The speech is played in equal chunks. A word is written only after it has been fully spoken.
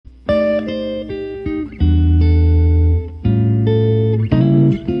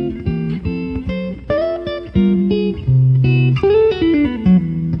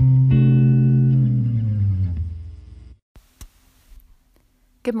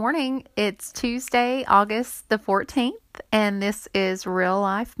Good morning. It's Tuesday, August the 14th, and this is Real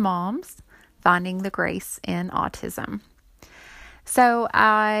Life Moms, Finding the Grace in Autism. So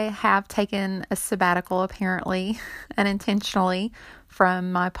I have taken a sabbatical, apparently, unintentionally,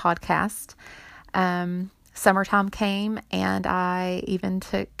 from my podcast. Summertime came, and I even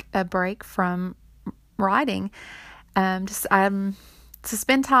took a break from writing, to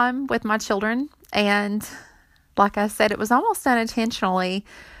spend time with my children. And like I said, it was almost unintentionally,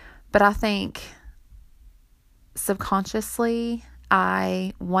 but I think subconsciously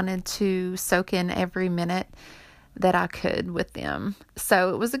I wanted to soak in every minute that I could with them.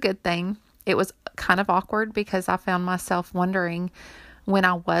 So it was a good thing. It was kind of awkward because I found myself wondering when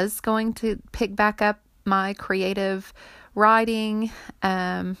I was going to pick back up my creative writing.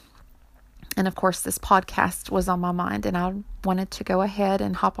 And of course, this podcast was on my mind, and I wanted to go ahead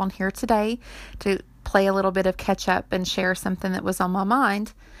and hop on here today to play a little bit of catch up and share something that was on my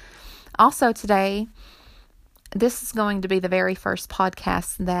mind. Also today, this is going to be the very first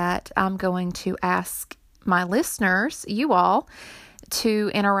podcast that I'm going to ask my listeners, you all,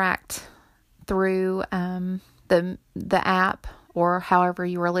 to interact through the app, or however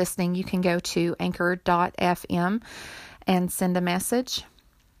you are listening. You can go to anchor.fm and send a message,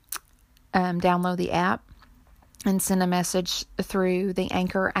 download the app and send a message through the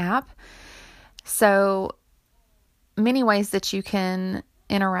Anchor app. So many ways that you can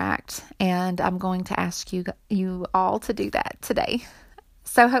interact, and I'm going to ask you all to do that today.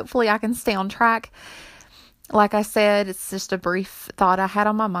 So hopefully I can stay on track. Like I said, it's just a brief thought I had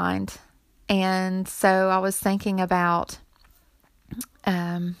on my mind. And so I was thinking about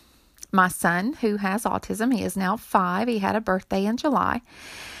my son who has autism. He is now 5. He had a birthday in July.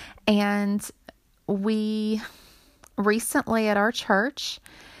 And we recently at our church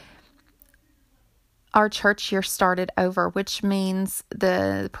year started over, which means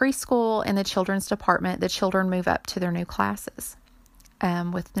the preschool and the children's department, the children move up to their new classes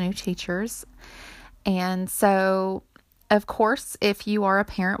with new teachers. And so, of course, if you are a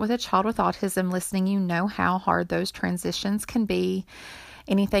parent with a child with autism listening, you know how hard those transitions can be.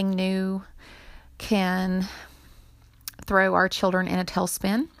 Anything new can throw our children in a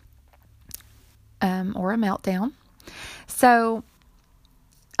tailspin or a meltdown. So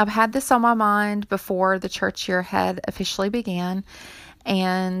I've had this on my mind before the church year had officially began.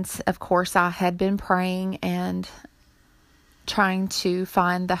 And of course, I had been praying and trying to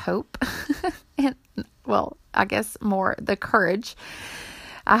find the hope and, well, I guess more the courage.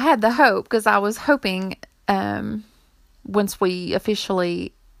 I had the hope because I was hoping once we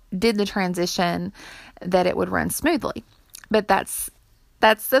officially did the transition that it would run smoothly. But that's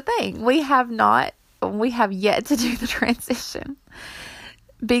the thing. We have yet to do the transition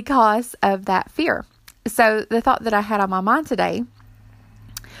because of that fear. So the thought that I had on my mind today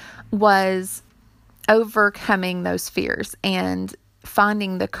was overcoming those fears and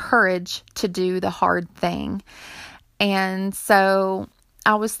finding the courage to do the hard thing. And so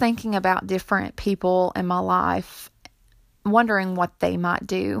I was thinking about different people in my life, wondering what they might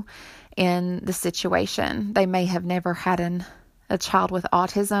do in the situation. They may have never had a child with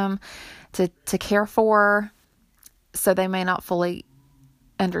autism to care for, so they may not fully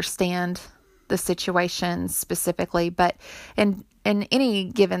understand the situation specifically, but in any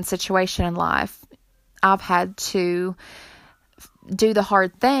given situation in life, I've had to do the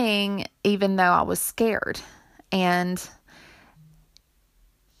hard thing even though I was scared. And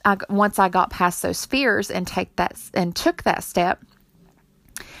once I got past those fears and took that step,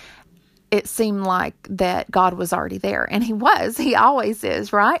 it seemed like that God was already there, and He always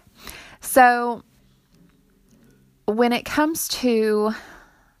is, right? So when it comes to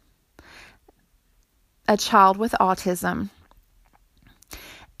a child with autism,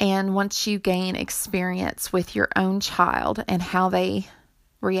 and once you gain experience with your own child and how they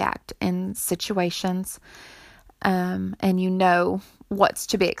react in situations, and you know what's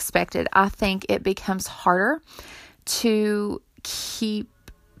to be expected, I think it becomes harder to keep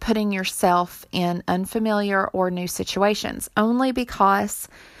putting yourself in unfamiliar or new situations, only because,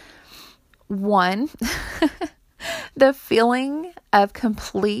 one, the feeling of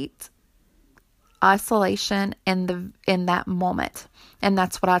complete isolation in that moment. And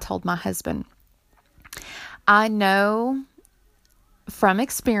that's what I told my husband. I know from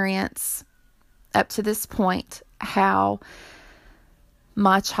experience up to this point how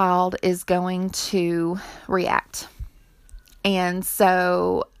my child is going to react. And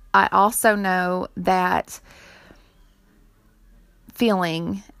so I also know that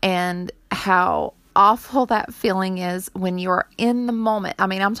feeling and how awful that feeling is when you're in the moment. I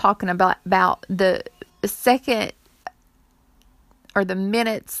mean, I'm talking about the second or the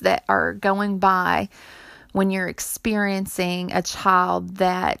minutes that are going by when you're experiencing a child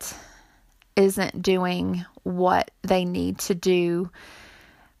that isn't doing what they need to do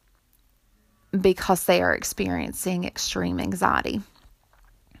because they are experiencing extreme anxiety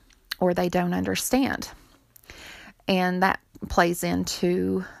or they don't understand. And that plays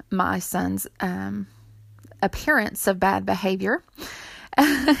into my son's appearance of bad behavior.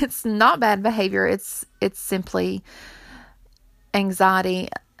 It's not bad behavior. It's simply anxiety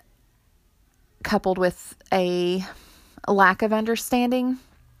coupled with a lack of understanding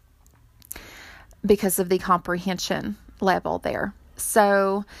because of the comprehension level there.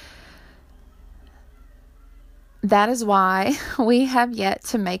 So that is why we have yet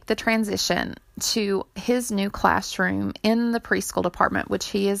to make the transition to his new classroom in the preschool department, which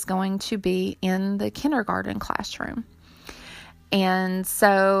he is going to be in the kindergarten classroom. And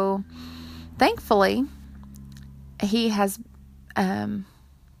so thankfully he has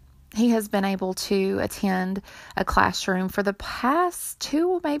been able to attend a classroom for the past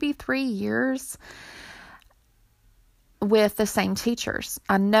 2, maybe 3 years with the same teachers.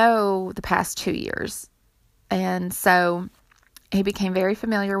 I know the past 2 years. And so he became very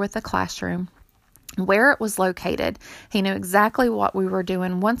familiar with the classroom, where it was located. He knew exactly what we were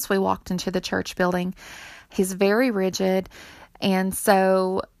doing once we walked into the church building. He's very rigid. And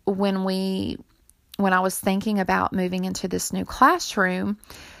so when I was thinking about moving into this new classroom,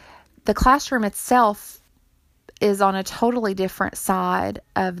 the classroom itself is on a totally different side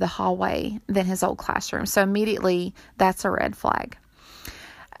of the hallway than his old classroom. So immediately that's a red flag.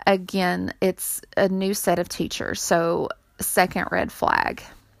 Again, it's a new set of teachers, so second red flag.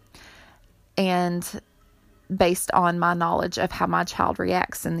 And based on my knowledge of how my child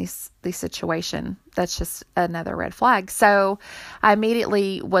reacts in this situation, that's just another red flag. So I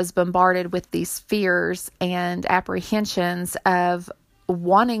immediately was bombarded with these fears and apprehensions of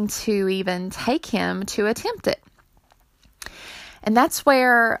wanting to even take him to attempt it. And that's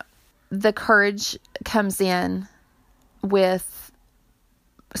where the courage comes in with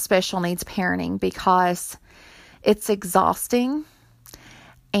special needs parenting, because it's exhausting.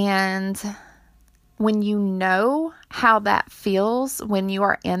 And when you know how that feels, when you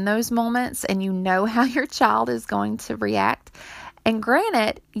are in those moments and you know how your child is going to react, and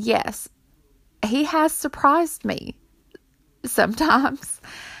granted, yes, he has surprised me sometimes,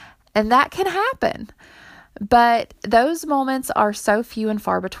 and that can happen. But those moments are so few and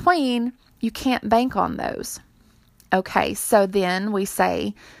far between, you can't bank on those. Okay, so then we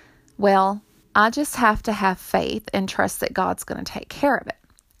say, well, I just have to have faith and trust that God's going to take care of it.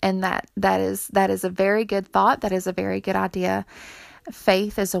 And that is a very good thought. That is a very good idea.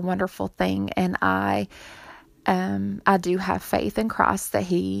 Faith is a wonderful thing, and I do have faith in Christ that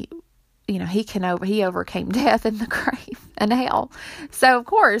he overcame death and the grave and hell. So of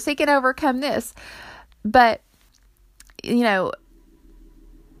course he can overcome this. But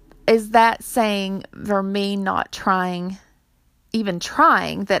is that saying for me not trying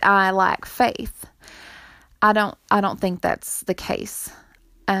that I lack faith? I don't think that's the case.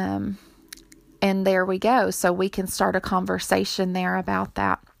 And there we go. So we can start a conversation there about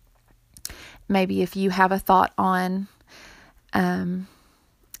that. Maybe if you have a thought on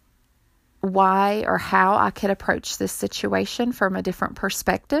why or how I could approach this situation from a different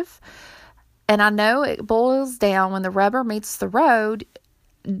perspective. And I know it boils down, when the rubber meets the road,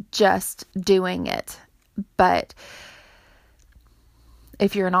 just doing it. But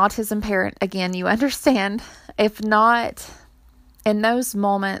if you're an autism parent, again, you understand. If not, in those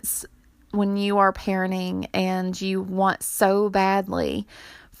moments when you are parenting and you want so badly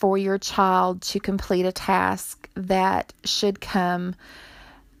for your child to complete a task that should come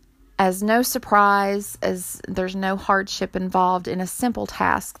as no surprise, as there's no hardship involved in a simple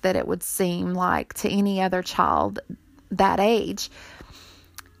task that it would seem like to any other child that age,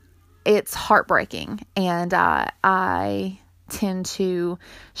 it's heartbreaking. And I tend to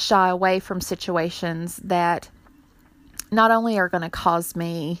shy away from situations that not only are going to cause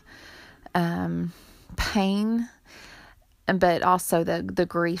me pain, but also the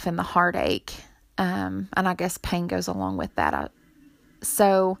grief and the heartache. And I guess pain goes along with that.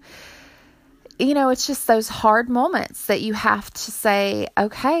 So, it's just those hard moments that you have to say,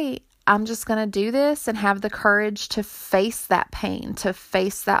 okay, I'm just going to do this, and have the courage to face that pain, to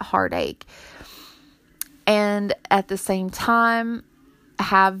face that heartache. And at the same time,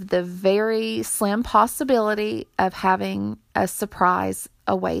 have the very slim possibility of having a surprise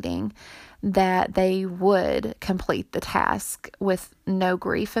awaiting, that they would complete the task with no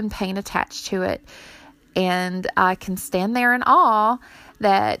grief and pain attached to it. And I can stand there in awe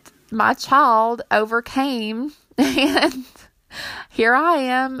that my child overcame and here I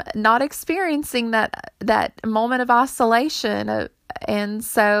am not experiencing that moment of isolation. And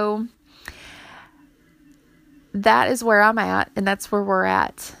so that is where I'm at, and that's where we're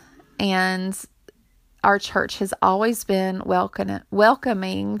at. And our church has always been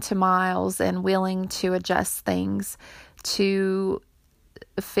welcoming to Miles and willing to adjust things to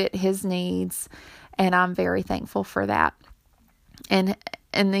fit his needs. And I'm very thankful for that. And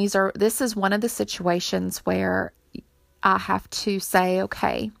this is one of the situations where I have to say,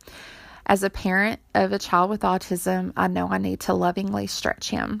 okay, as a parent of a child with autism, I know I need to lovingly stretch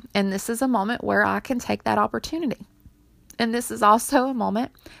him. And this is a moment where I can take that opportunity. And this is also a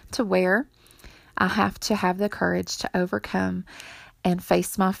moment to where I have to have the courage to overcome and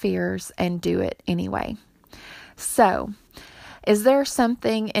face my fears and do it anyway. So, is there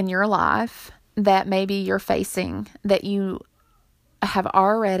something in your life that maybe you're facing that you have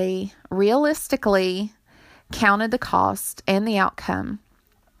already realistically counted the cost and the outcome,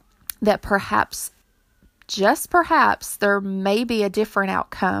 that perhaps, just perhaps, there may be a different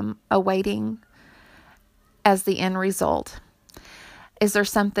outcome awaiting as the end result? Is there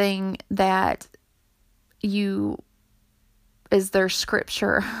something that is there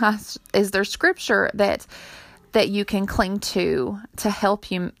scripture that you can cling to help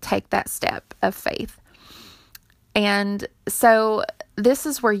you take that step of faith? And so this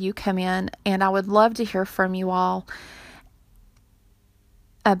is where you come in, and I would love to hear from you all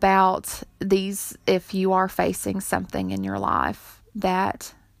about these, if you are facing something in your life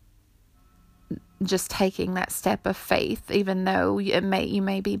that just taking that step of faith, even though you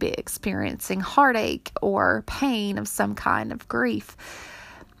may be experiencing heartache or pain of some kind of grief,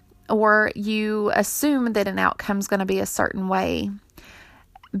 or you assume that an outcome is going to be a certain way,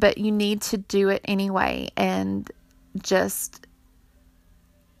 but you need to do it anyway and just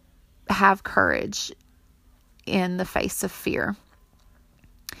have courage in the face of fear.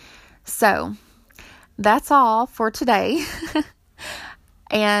 So that's all for today.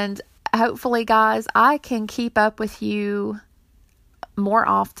 And hopefully, guys, I can keep up with you more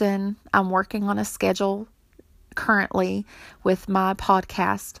often. I'm working on a schedule currently with my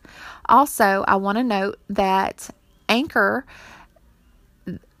podcast. Also, I want to note that Anchor,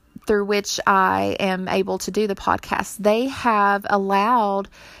 through which I am able to do the podcast, they have allowed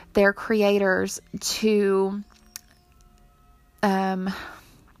their creators to,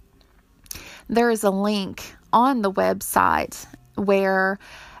 there is a link on the website where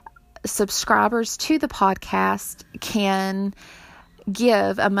subscribers to the podcast can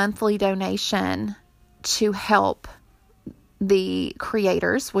give a monthly donation to help the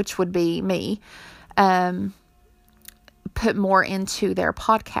creators, which would be me, put more into their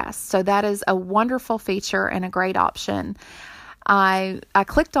podcast. So that is a wonderful feature and a great option. I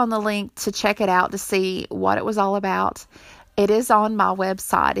clicked on the link to check it out to see what it was all about. It is on my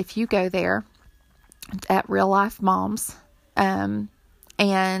website if you go there at Real Life Moms. And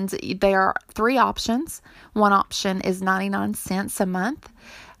there are 3 options. One option is 99 cents a month.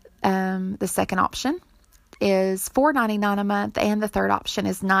 The second option is $4.99 a month, and the third option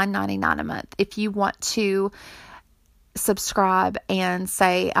is $9.99 a month. If you want to subscribe and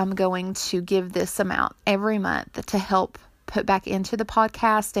say, I'm going to give this amount every month to help put back into the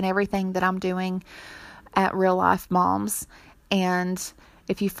podcast and everything that I'm doing at Real Life Moms. And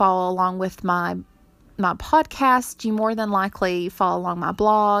if you follow along with my podcast, you more than likely follow along my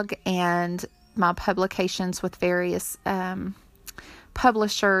blog and my publications with various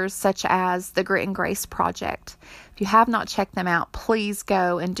publishers such as the Grit and Grace Project. If you have not checked them out, please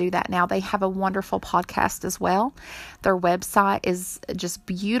go and do that now. They have a wonderful podcast as well. Their website is just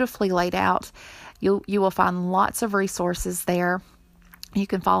beautifully laid out. You will find lots of resources there. You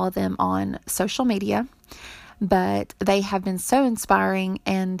can follow them on social media, but they have been so inspiring,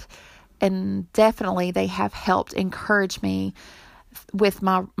 and definitely they have helped encourage me with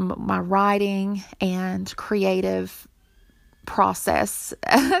my writing and creative process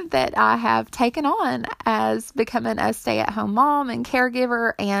that I have taken on as becoming a stay-at-home mom and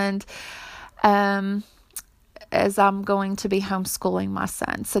caregiver, and as I'm going to be homeschooling my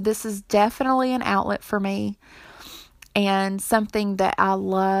son. So this is definitely an outlet for me and something that I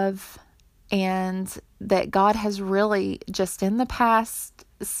love, and that God has really just in the past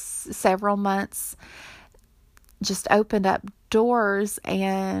several months just opened up doors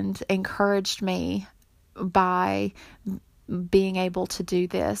and encouraged me by being able to do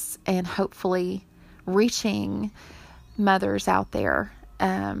this, and hopefully reaching mothers out there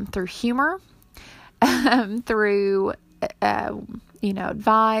through humor, through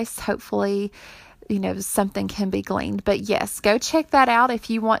advice. Hopefully something can be gleaned. But yes, go check that out if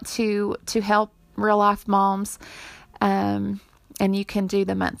you want to help Real Life Moms. And you can do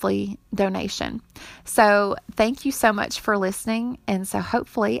the monthly donation. So thank you so much for listening. And so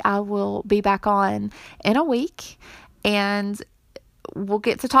hopefully I will be back on in a week and we'll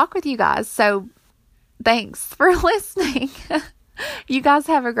get to talk with you guys. So thanks for listening. You guys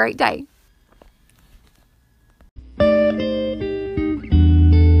have a great day.